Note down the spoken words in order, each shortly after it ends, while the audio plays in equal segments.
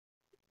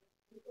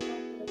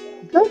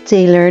Good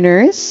day,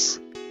 learners!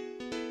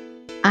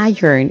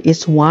 Iron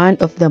is one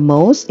of the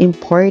most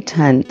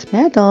important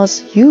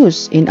metals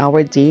used in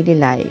our daily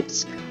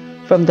lives.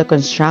 From the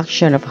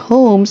construction of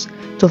homes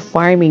to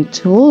farming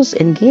tools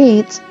and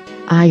gates,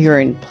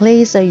 iron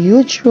plays a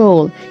huge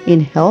role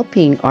in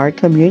helping our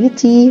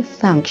community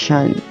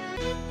function.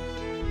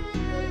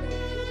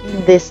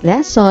 In this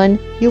lesson,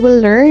 you will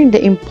learn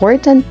the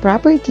important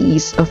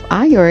properties of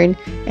iron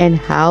and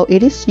how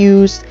it is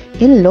used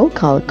in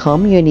local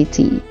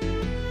community.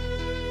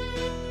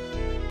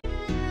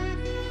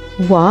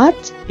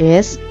 What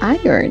is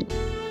iron?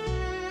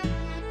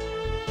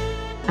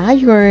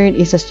 Iron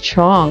is a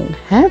strong,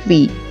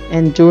 heavy,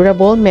 and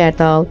durable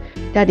metal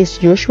that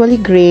is usually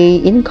gray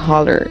in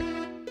color.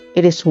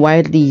 It is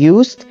widely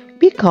used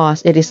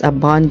because it is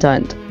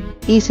abundant,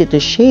 easy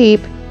to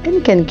shape,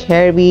 and can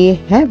carry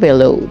heavy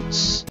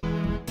loads.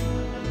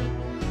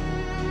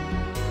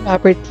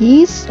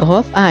 Properties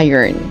of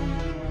iron.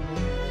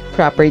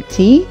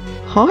 Property: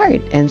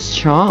 hard and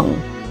strong.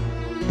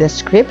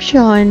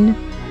 Description: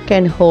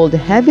 can hold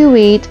heavy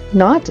weight,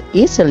 not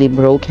easily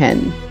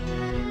broken.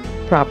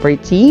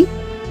 Property: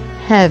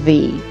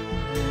 heavy.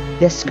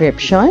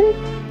 Description: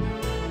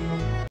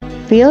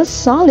 feels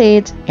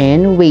solid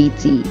and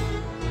weighty.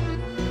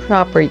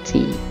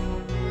 Property: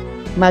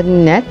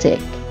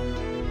 magnetic.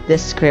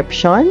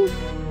 Description: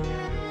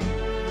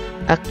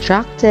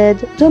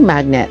 attracted to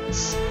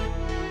magnets.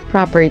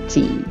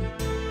 Property: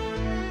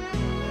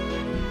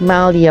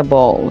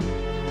 malleable.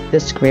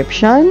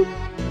 Description: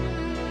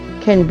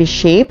 can be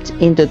shaped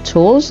into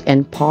tools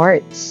and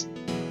parts.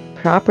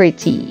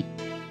 Property: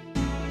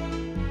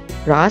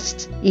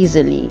 rust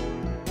easily.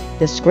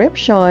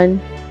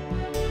 Description: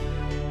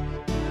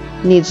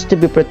 needs to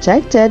be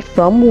protected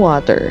from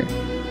water.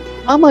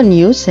 Common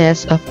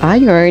uses of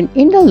iron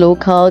in the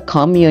local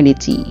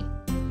community.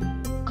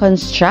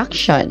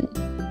 Construction.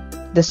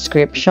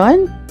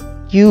 Description: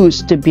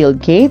 used to build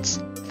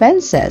gates,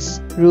 fences,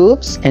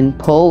 roofs, and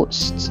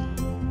posts.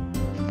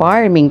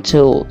 Farming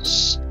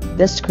tools.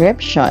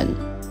 Description: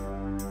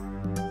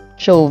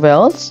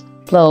 shovels,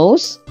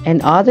 plows, and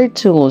other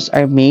tools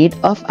are made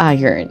of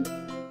iron.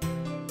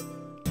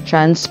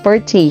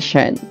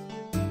 Transportation.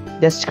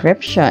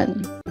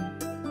 Description: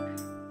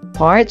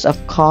 parts of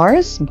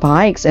cars,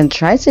 bikes, and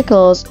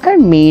tricycles are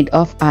made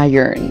of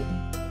iron.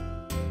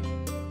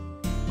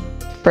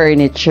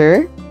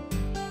 Furniture.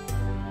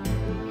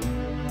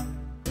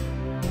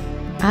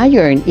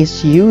 Iron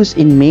is used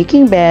in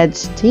making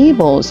beds,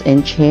 tables,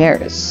 and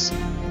chairs.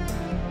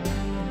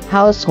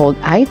 Household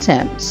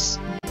items.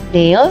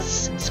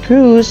 Nails,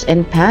 screws,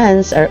 and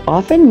pans are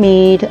often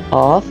made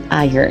of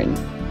iron.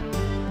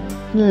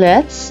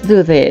 Let's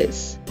do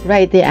this.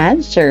 Write the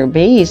answer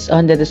based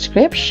on the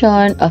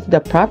description of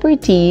the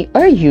property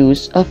or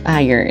use of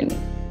iron.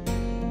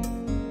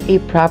 A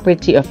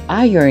property of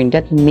iron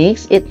that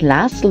makes it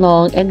last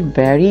long and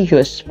very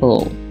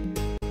useful.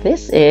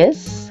 This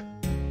is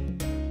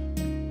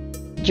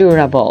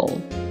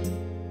durable.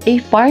 A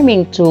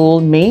farming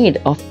tool made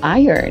of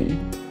iron.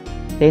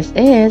 This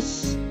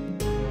is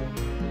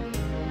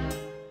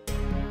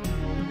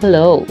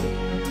plow.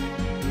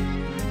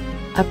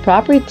 A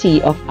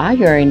property of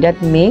iron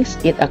that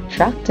makes it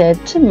attracted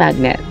to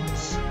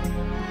magnets.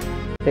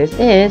 This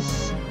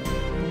is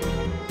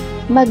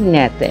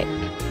magnetic.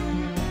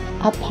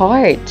 A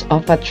part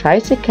of a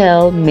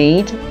tricycle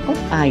made of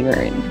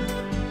iron.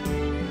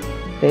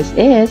 This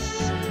is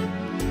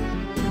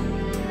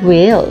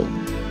wheel.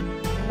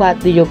 What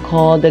do you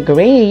call the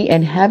gray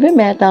and heavy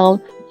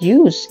metal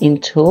used in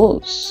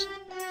tools?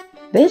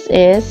 This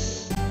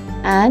is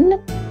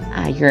an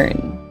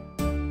iron.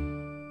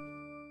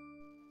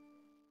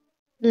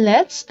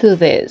 Let's do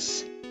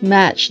this.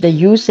 Match the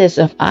uses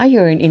of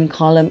iron in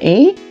column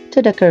A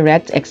to the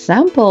correct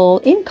example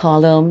in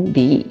column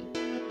B.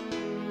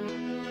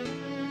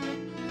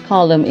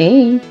 Column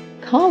A,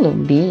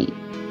 column B.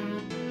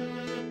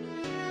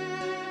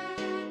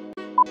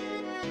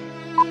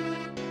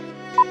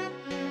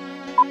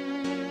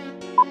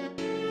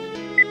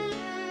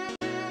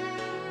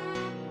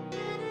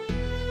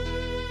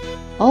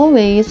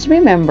 Always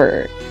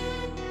remember,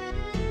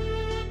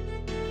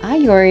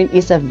 iron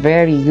is a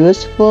very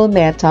useful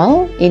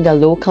metal in the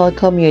local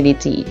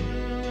community.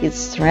 Its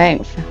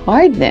strength,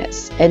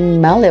 hardness,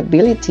 and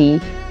malleability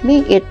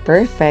make it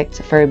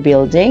perfect for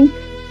building,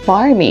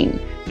 farming,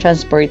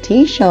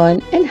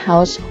 transportation, and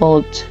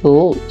household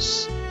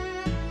tools.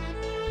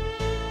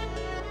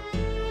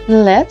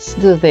 Let's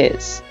do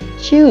this.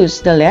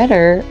 Choose the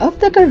letter of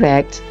the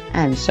correct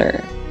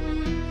answer.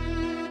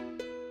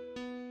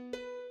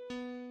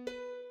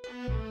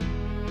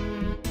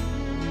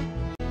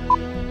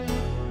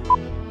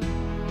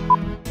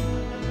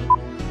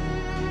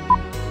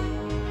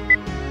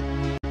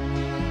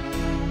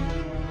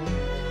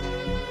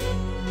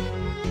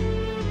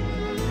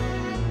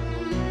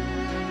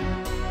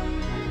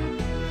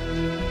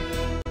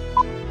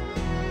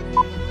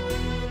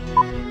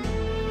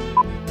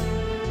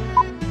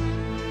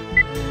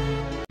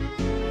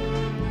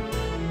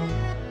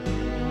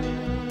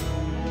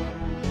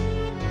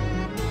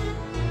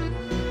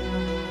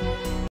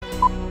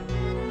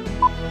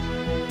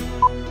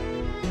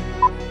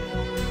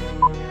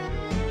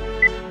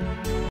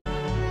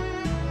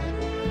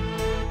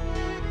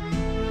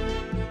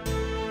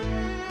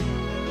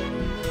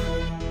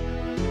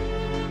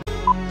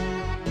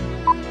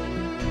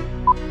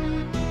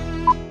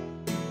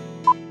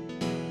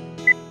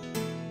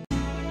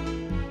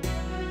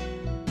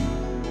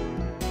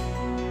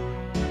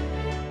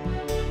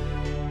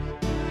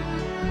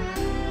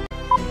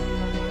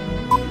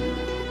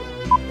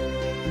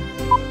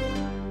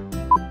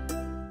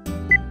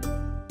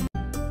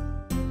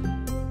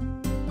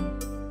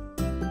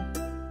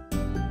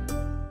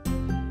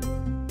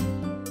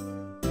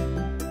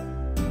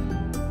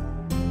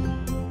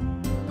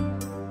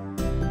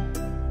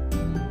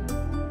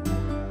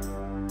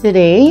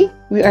 Today,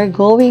 we are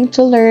going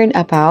to learn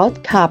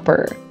about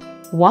copper,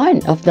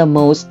 one of the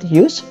most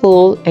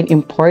useful and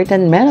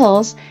important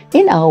metals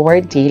in our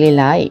daily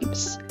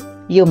lives.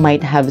 You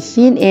might have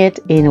seen it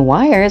in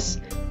wires,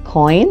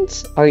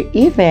 coins, or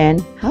even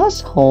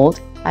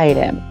household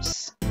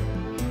items.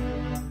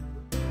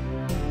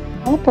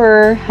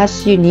 Copper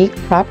has unique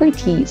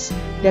properties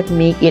that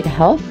make it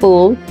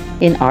helpful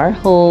in our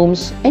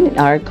homes and in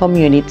our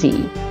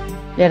community.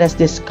 Let us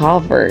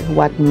discover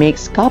what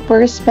makes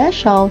copper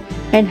special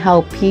and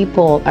how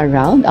people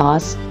around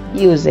us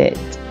use it.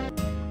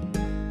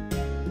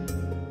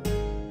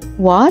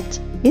 What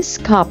is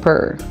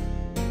copper?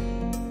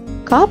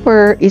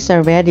 Copper is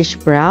a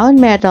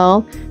reddish-brown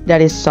metal that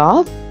is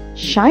soft,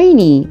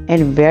 shiny,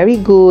 and very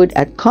good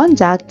at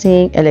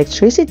conducting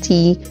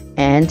electricity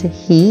and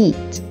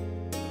heat.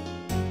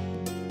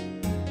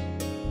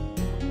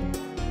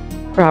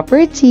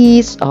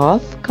 Properties of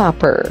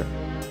copper.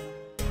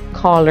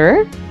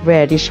 Color,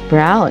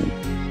 reddish-brown.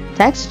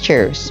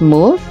 Texture,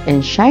 smooth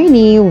and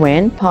shiny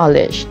when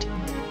polished.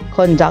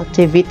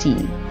 Conductivity,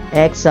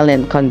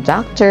 excellent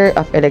conductor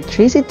of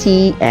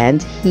electricity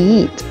and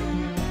heat.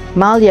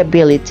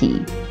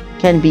 Malleability,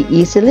 can be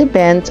easily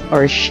bent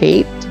or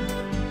shaped.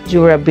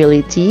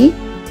 Durability,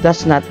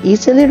 does not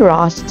easily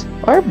rust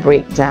or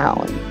break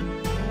down.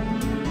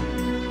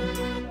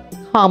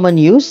 Common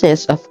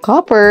uses of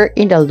copper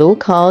in the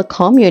local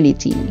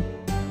community.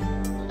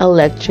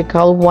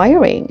 Electrical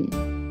wiring,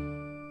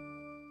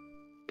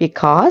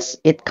 because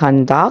it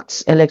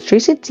conducts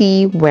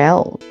electricity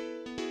well.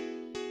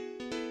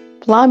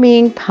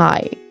 Plumbing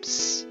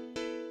pipes,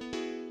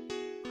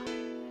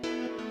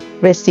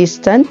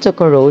 resistant to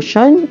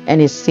corrosion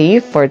and is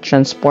safe for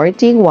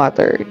transporting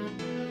water.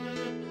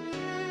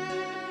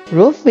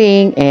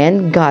 Roofing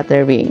and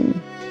guttering.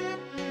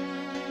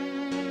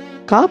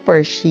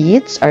 Copper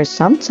sheets are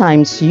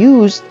sometimes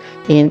used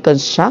in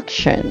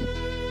construction.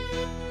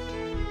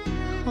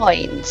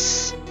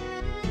 Coins.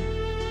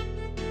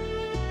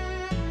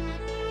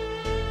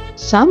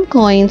 Some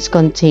coins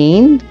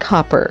contain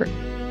copper.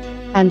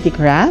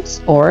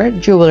 Handicrafts or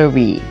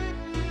jewelry.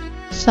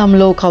 Some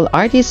local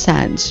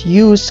artisans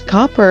use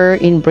copper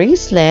in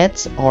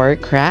bracelets or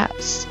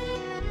crafts.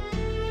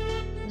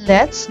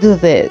 Let's do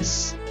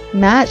this.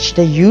 Match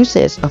the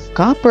uses of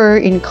copper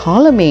in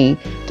column A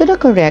to the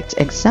correct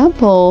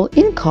example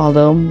in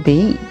column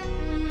B.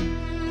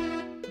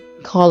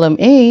 Column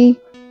A,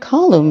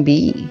 column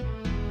B.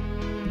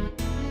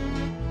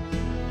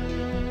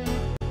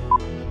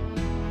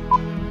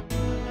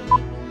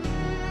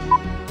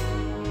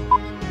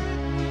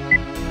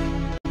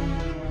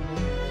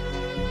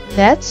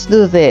 Let's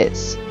do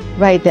this.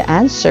 Write the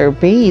answer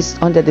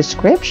based on the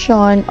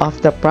description of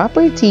the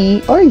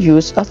property or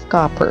use of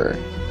copper.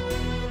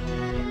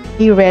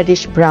 A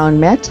reddish-brown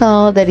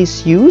metal that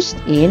is used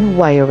in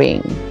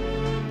wiring.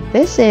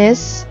 This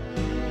is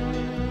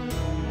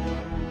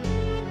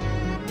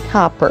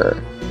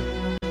copper.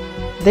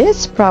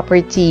 This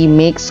property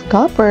makes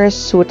copper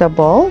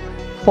suitable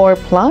for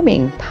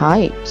plumbing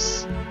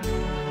pipes.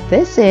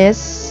 This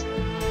is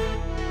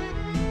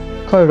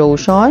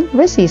corrosion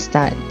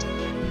resistant.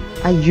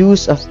 A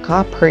use of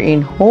copper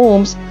in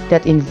homes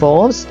that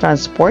involves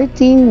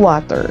transporting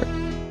water.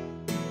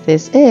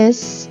 This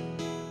is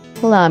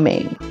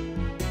plumbing.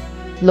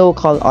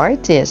 Local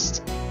artists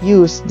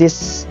use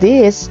this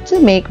to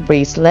make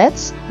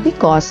bracelets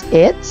because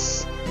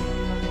it's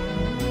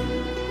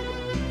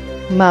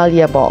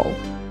malleable.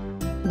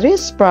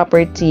 This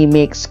property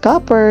makes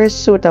copper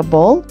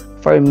suitable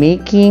for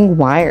making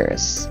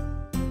wires.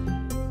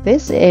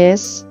 This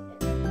is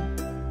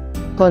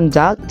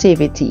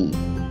conductivity.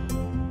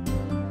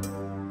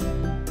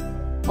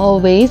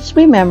 Always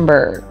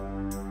remember,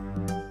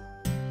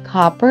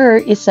 copper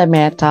is a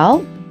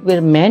metal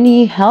with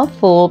many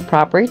helpful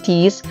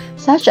properties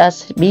such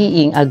as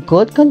being a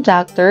good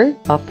conductor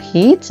of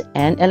heat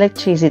and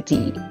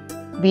electricity,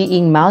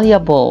 being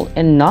malleable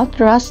and not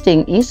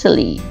rusting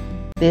easily.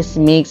 This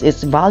makes it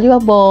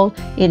valuable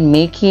in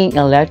making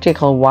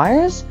electrical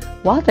wires,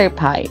 water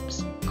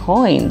pipes,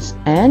 coins,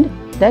 and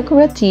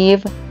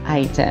decorative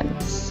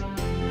items.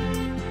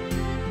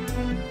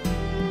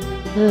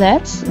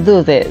 Let's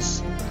do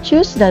this.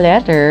 Choose the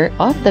letter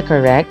of the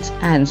correct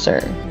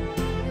answer.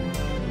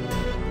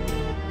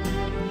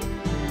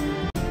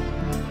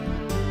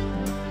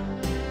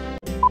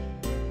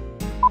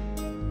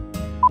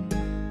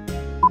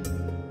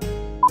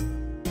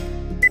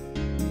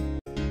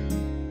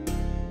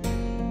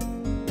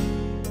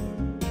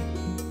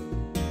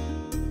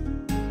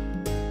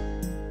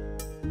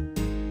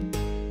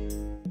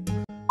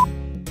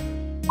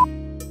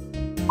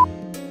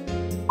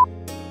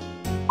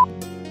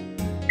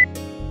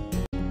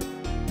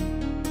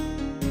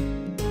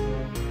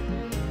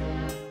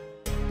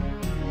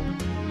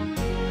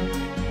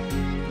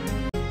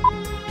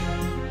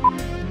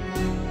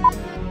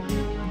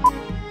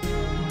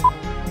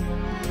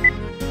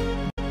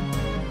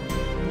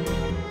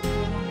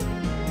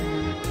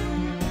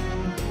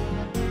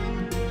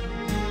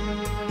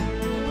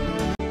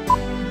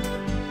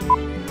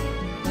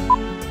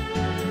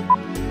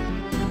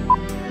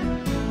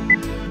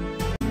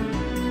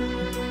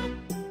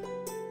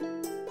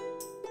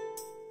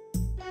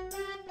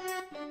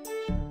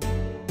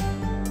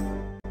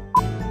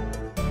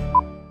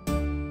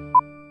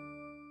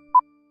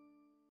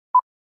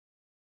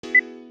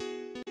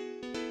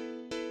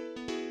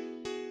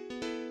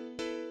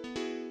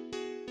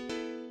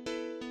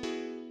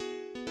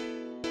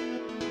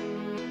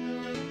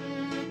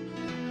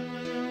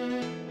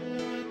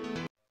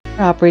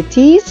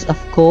 Properties of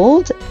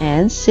gold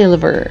and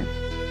silver.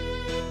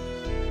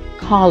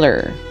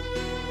 Color: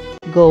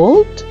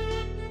 gold,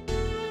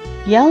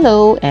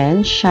 yellow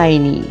and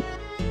shiny.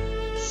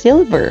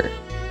 Silver: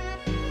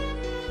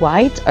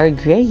 white or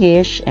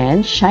grayish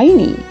and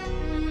shiny.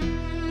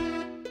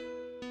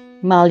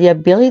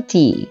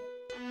 Malleability: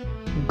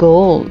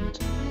 gold,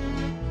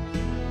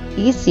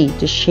 easy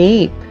to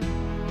shape.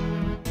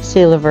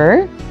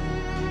 Silver: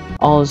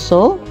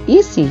 also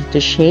easy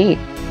to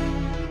shape.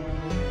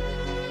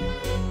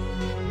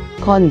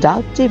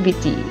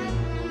 Conductivity: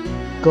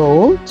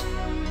 gold,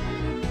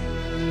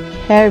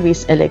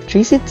 carries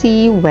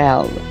electricity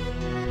well.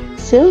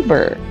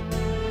 Silver: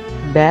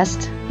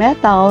 best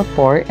metal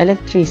for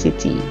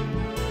electricity.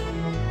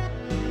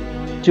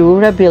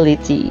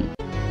 Durability: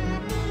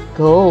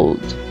 gold,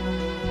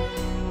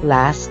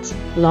 lasts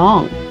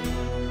long.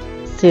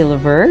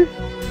 Silver: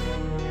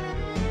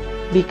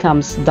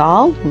 becomes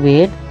dull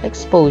with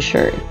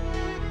exposure.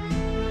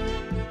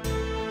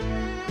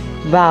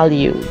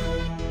 Value: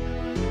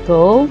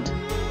 gold,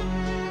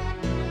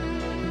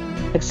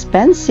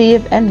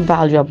 expensive and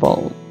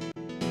valuable.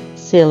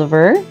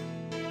 Silver: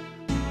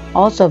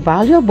 also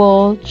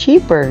valuable,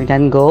 cheaper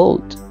than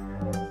gold.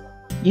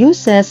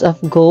 Uses of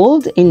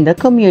gold in the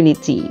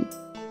community: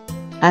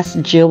 as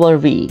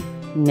jewelry,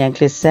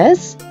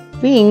 necklaces,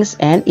 rings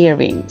and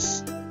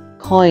earrings.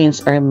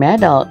 Coins or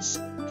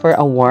medals for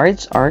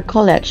awards or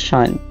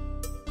collection.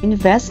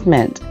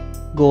 Investment: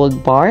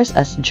 gold bars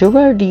as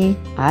jewelry,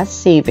 as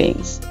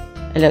savings.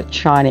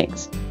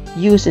 Electronics: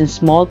 used in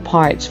small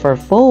parts for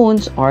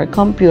phones or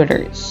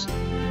computers.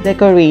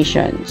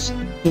 Decorations: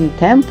 in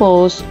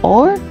temples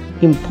or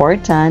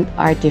important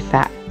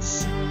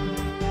artifacts.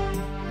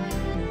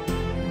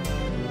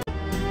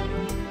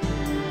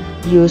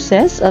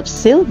 Uses of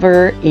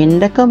silver in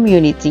the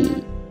community: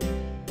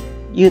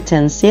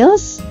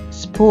 utensils,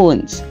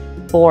 spoons,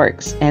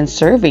 forks, and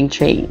serving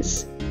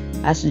trays.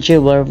 As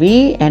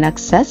jewelry and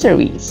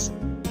accessories.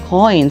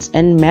 Coins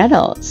and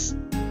medals.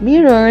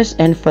 Mirrors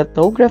and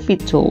photography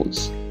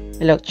tools.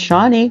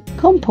 Electronic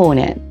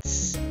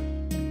components.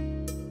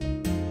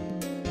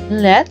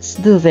 Let's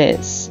do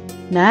this.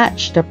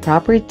 Match the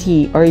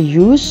property or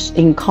use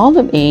in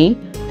column A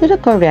to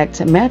the correct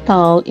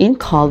metal in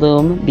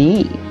column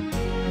B.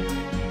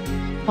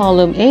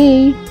 Column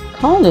A,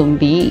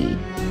 column B.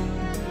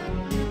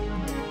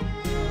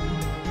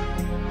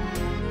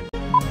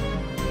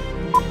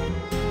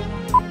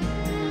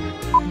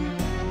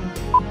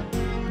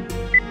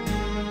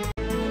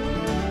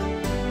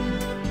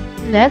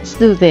 Let's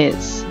do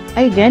this.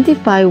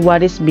 Identify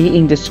what is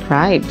being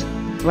described.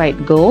 Write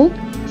gold,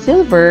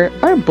 silver,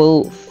 or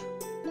both.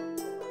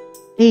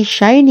 A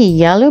shiny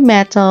yellow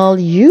metal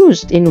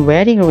used in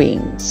wedding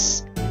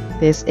rings.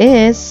 This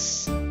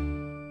is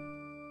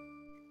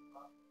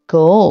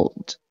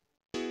gold.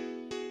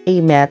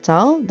 A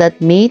metal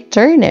that may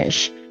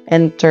tarnish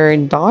and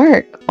turn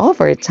dark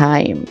over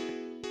time.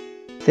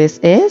 This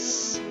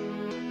is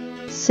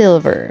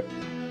silver.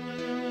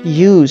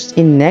 Used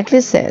in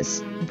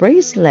necklaces,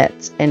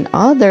 bracelets, and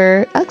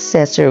other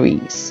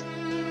accessories.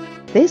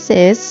 This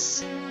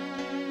is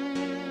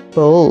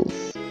both.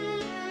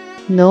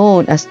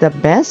 Known as the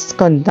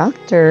best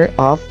conductor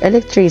of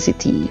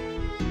electricity.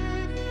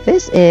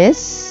 This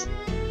is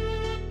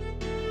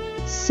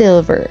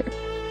silver.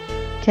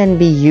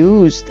 Can be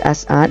used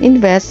as an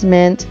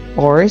investment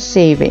or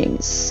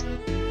savings.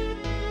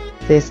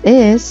 This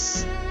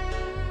is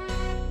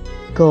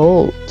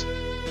gold.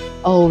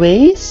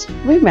 Always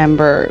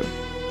remember,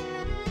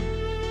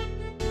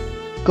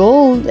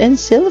 gold and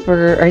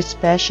silver are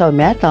special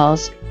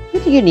metals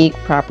with unique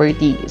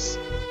properties.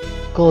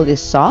 Gold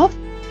is soft,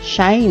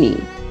 shiny,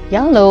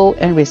 yellow,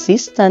 and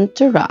resistant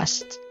to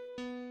rust,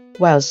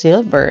 while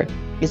silver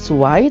is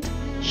white,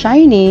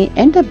 shiny,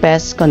 and the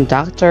best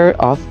conductor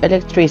of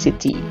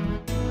electricity.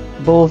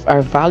 Both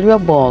are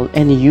valuable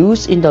and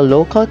used in the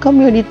local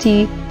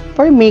community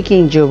for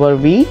making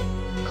jewelry,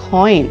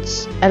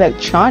 coins,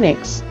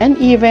 electronics, and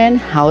even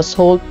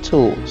household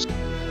tools.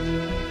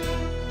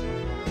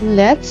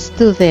 Let's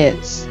do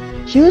this.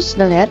 Choose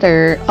the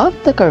letter of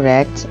the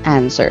correct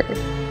answer.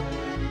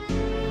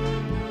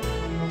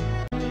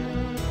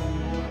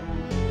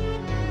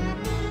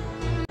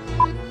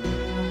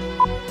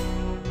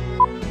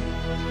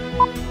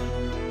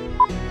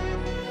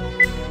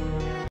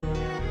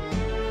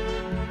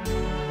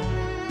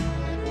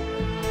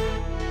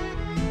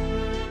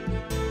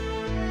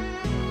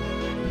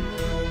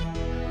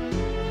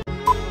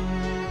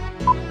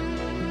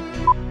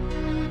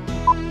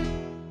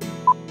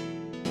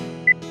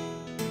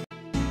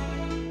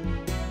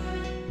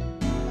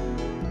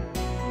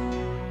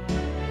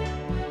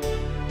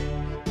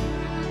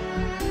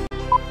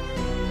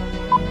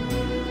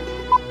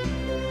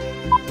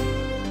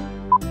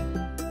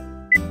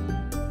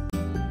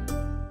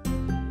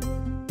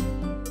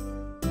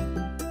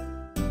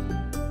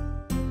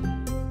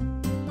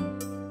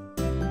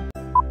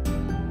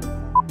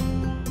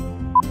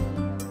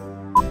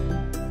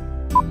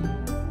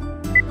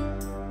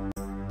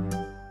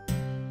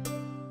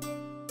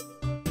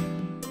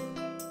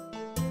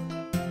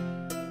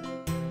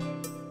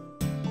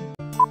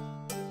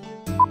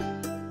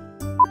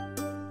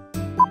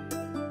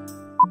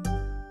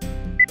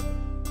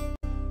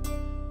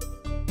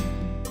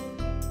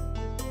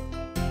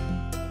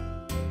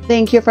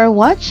 Thank you for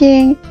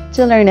watching.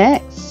 Till our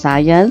next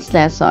science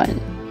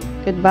lesson.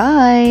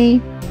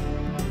 Goodbye.